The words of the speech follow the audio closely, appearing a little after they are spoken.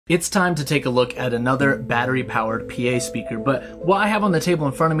It's time to take a look at another battery-powered PA speaker, but what I have on the table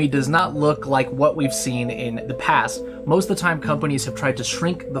in front of me does not look like what we've seen in the past. Most of the time, companies have tried to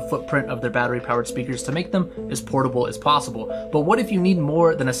shrink the footprint of their battery-powered speakers to make them as portable as possible. But what if you need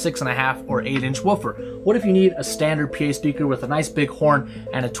more than a 6.5 or 8-inch woofer? What if you need a standard PA speaker with a nice big horn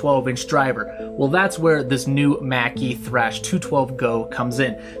and a 12-inch driver? Well, that's where this new Mackie Thrash212GO comes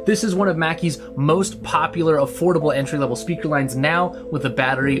in. This is one of Mackie's most popular, affordable entry-level speaker lines now, with a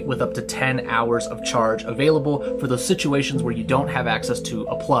battery with up to 10 hours of charge available for those situations where you don't have access to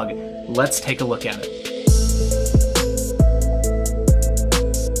a plug. Let's take a look at it.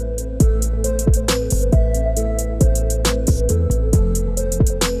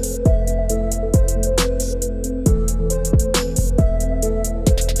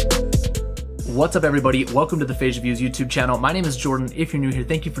 What's up, everybody? Welcome to the Phase Reviews YouTube channel. My name is Jordan. If you're new here,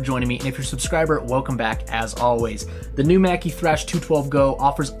 thank you for joining me. And if you're a subscriber, welcome back as always. The new Mackie Thrash212GO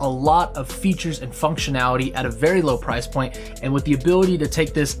offers a lot of features and functionality at a very low price point, and with the ability to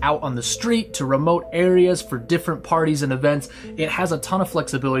take this out on the street to remote areas for different parties and events, it has a ton of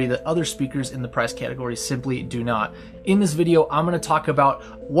flexibility that other speakers in the price category simply do not. In this video, I'm going to talk about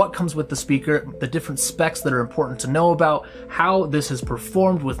what comes with the speaker, the different specs that are important to know about, how this has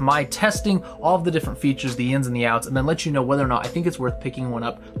performed with my testing, all of the different features, the ins and the outs, and then let you know whether or not I think it's worth picking one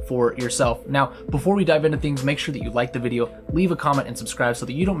up for yourself. Now, before we dive into things, make sure that you like the video, leave a comment, and subscribe so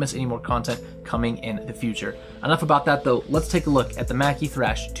that you don't miss any more content coming in the future. Enough about that though, let's take a look at the Mackie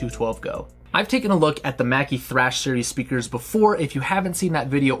Thrash212GO. I've taken a look at the Mackie Thrash series speakers before. If you haven't seen that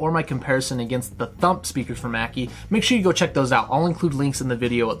video or my comparison against the Thump speakers from Mackie, make sure you go check those out. I'll include links in the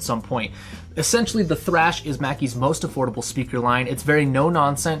video at some point. Essentially, the Thrash is Mackie's most affordable speaker line. It's very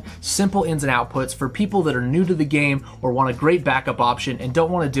no-nonsense, simple ins and outputs for people that are new to the game or want a great backup option and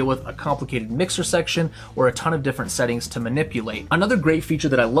don't want to deal with a complicated mixer section or a ton of different settings to manipulate. Another great feature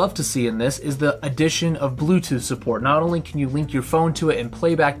that I love to see in this is the addition of Bluetooth support. Not only can you link your phone to it and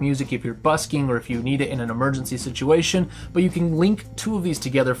play back music if you're busking or if you need it in an emergency situation, but you can link two of these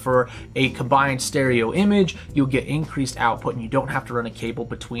together for a combined stereo image. You'll get increased output and you don't have to run a cable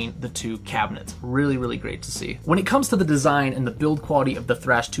between the two cabinets. Really, really great to see. When it comes to the design and the build quality of the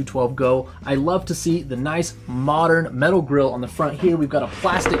Thrash212GO, I love to see the nice modern metal grille on the front here. We've got a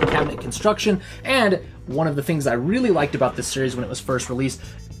plastic cabinet construction, and one of the things I really liked about this series when it was first released,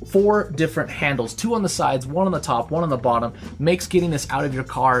 4 different handles, 2 on the sides, 1 on the top, 1 on the bottom, makes getting this out of your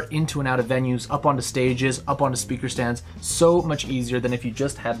car, into and out of venues, up onto stages, up onto speaker stands, so much easier than if you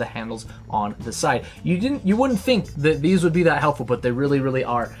just had the handles on the side. You wouldn't think that these would be that helpful, but they really, really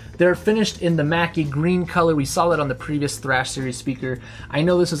are. They're finished in the Mackie green color. We saw that on the previous Thrash series speaker. I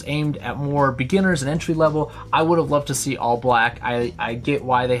know this is aimed at more beginners and entry level. I would have loved to see all black. I get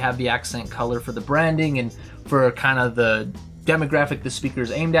why they have the accent color for the branding and for kind of the demographic the speaker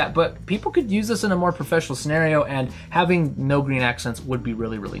is aimed at, but people could use this in a more professional scenario, and having no green accents would be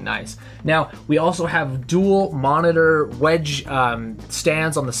really, really nice. Now, we also have dual monitor wedge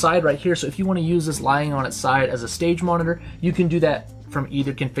stands on the side right here, so if you want to use this lying on its side as a stage monitor, you can do that from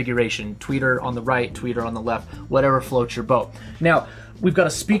either configuration, tweeter on the right, tweeter on the left, whatever floats your boat. Now, we've got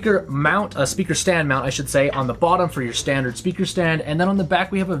a speaker mount, a speaker stand mount, I should say, on the bottom for your standard speaker stand, and then on the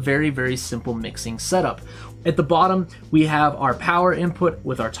back we have a very, very simple mixing setup. At the bottom, we have our power input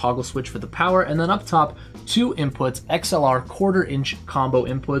with our toggle switch for the power, and then up top, 2 inputs, XLR 1/4-inch combo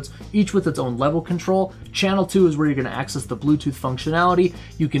inputs, each with its own level control. Channel 2 is where you're going to access the Bluetooth functionality.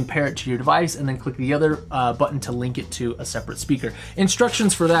 You can pair it to your device and then click the other button to link it to a separate speaker.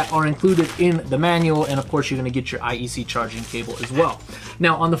 Instructions for that are included in the manual, and of course you're going to get your IEC charging cable as well.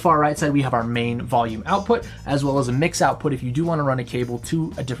 Now, on the far right side, we have our main volume output, as well as a mix output. If you do want to run a cable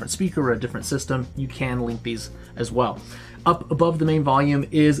to a different speaker or a different system, you can link these as well. Up above the main volume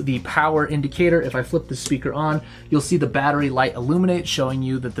is the power indicator. If I flip the speaker on, you'll see the battery light illuminate, showing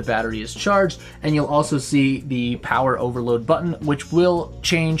you that the battery is charged, and you'll also see the power overload button, which will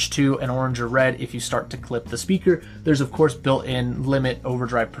change to an orange or red if you start to clip the speaker. There's of course built-in limit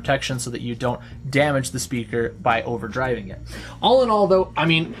overdrive protection so that you don't damage the speaker by overdriving it. All in all though, I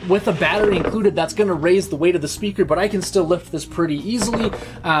mean, with a battery included, that's going to raise the weight of the speaker, but I can still lift this pretty easily,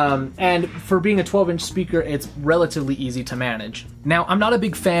 and for being a 12-inch speaker, it's relatively easy to manage. Now, I'm not a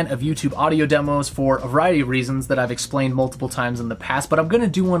big fan of YouTube audio demos for a variety of reasons that I've explained multiple times in the past, but I'm going to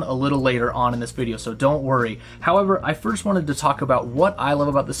do one a little later on in this video, so don't worry. However, I first wanted to talk about what I love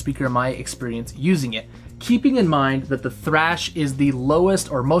about the speaker and my experience using it. keeping in mind that the Thrash is the lowest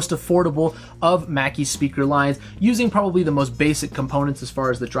or most affordable of Mackie's speaker lines, using probably the most basic components as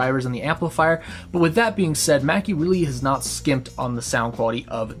far as the drivers and the amplifier. But with that being said, Mackie really has not skimped on the sound quality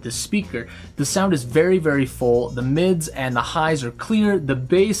of this speaker. The sound is very, very full. The mids and the highs are clear. The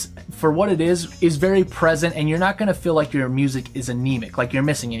bass, for what it is very present, and you're not going to feel like your music is anemic, like you're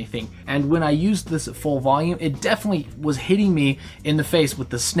missing anything. And when I used this at full volume, it definitely was hitting me in the face with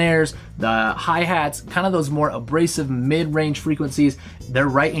the snares, the hi-hats, kind of those more abrasive mid-range frequencies. They're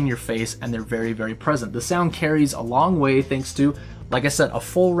right in your face and they're very, very present. The sound carries a long way thanks to, like I said, a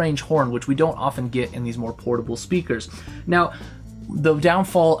full range horn, which we don't often get in these more portable speakers. Now, the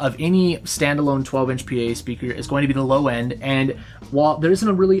downfall of any standalone 12-inch PA speaker is going to be the low end, and while there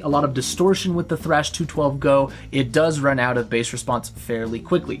isn't really a lot of distortion with the Thrash212GO, it does run out of bass response fairly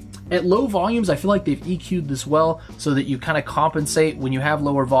quickly. At low volumes, I feel like they've EQ'd this well so that you kind of compensate when you have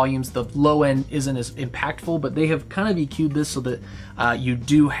lower volumes. The low end isn't as impactful, but they have kind of EQ'd this so that you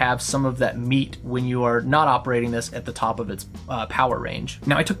do have some of that meat when you are not operating this at the top of its power range.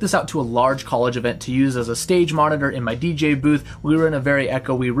 Now, I took this out to a large college event to use as a stage monitor in my DJ booth. We were in a very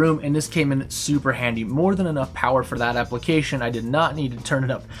echoey room, and this came in super handy. More than enough power for that application. I did not need to turn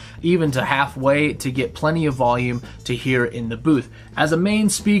it up even to halfway to get plenty of volume to hear in the booth. As a main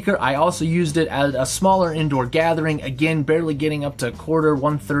speaker, I also used it at a smaller indoor gathering, again barely getting up to a quarter,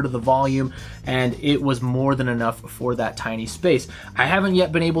 1/3 of the volume, and it was more than enough for that tiny space. I haven't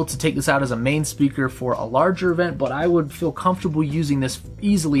yet been able to take this out as a main speaker for a larger event, but I would feel comfortable using this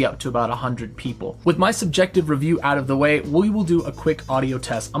easily up to about 100 people. With my subjective review out of the way, we will do a quick audio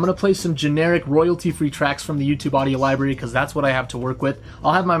test. I'm going to play some generic royalty-free tracks from the YouTube audio library because that's what I have to work with.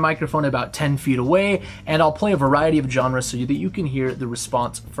 I'll have my microphone about 10 feet away, and I'll play a variety of genres so that you can hear the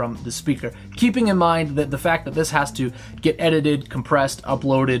response from the speaker. Keeping in mind that the fact that this has to get edited, compressed,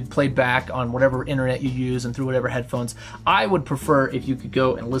 uploaded, played back on whatever internet you use and through whatever headphones, I would prefer if you could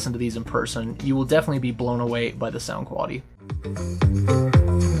go and listen to these in person. You will definitely be blown away by the sound quality.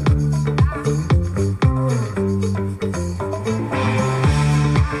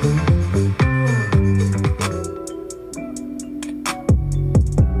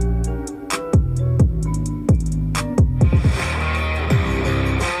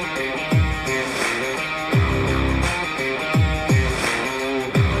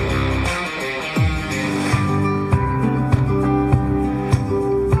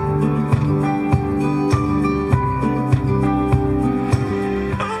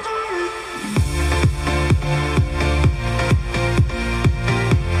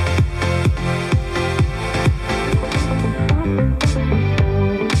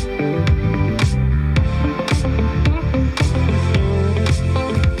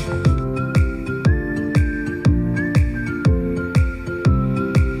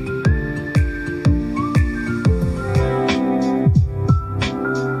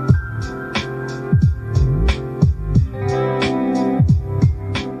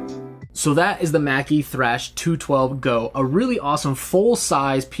 So that is the Mackie Thrash212GO, a really awesome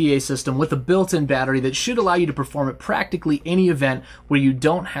full-size PA system with a built-in battery that should allow you to perform at practically any event where you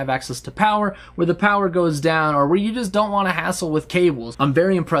don't have access to power, where the power goes down, or where you just don't want to hassle with cables. I'm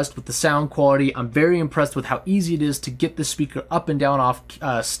very impressed with the sound quality. I'm very impressed with how easy it is to get the speaker up and down off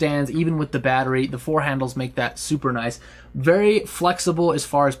stands, even with the battery. The four handles make that super nice. Very flexible as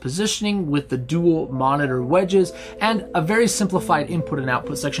far as positioning with the dual monitor wedges, and a very simplified input and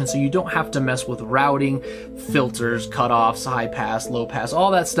output section so you don't have to mess with routing, filters, cutoffs, high pass, low pass, all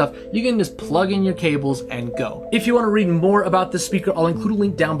that stuff. You can just plug in your cables and go. If you want to read more about this speaker, I'll include a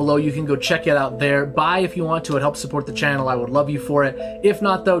link down below. You can go check it out there. Buy if you want to. It helps support the channel. I would love you for it. If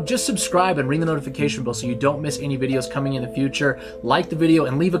not though, just subscribe and ring the notification bell so you don't miss any videos coming in the future. Like the video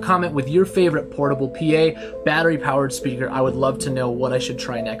and leave a comment with your favorite portable PA battery powered speaker. I would love to know what I should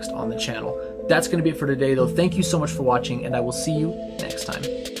try next on the channel. That's going to be it for today though. Thank you so much for watching, and I will see you next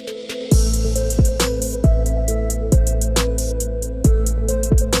time.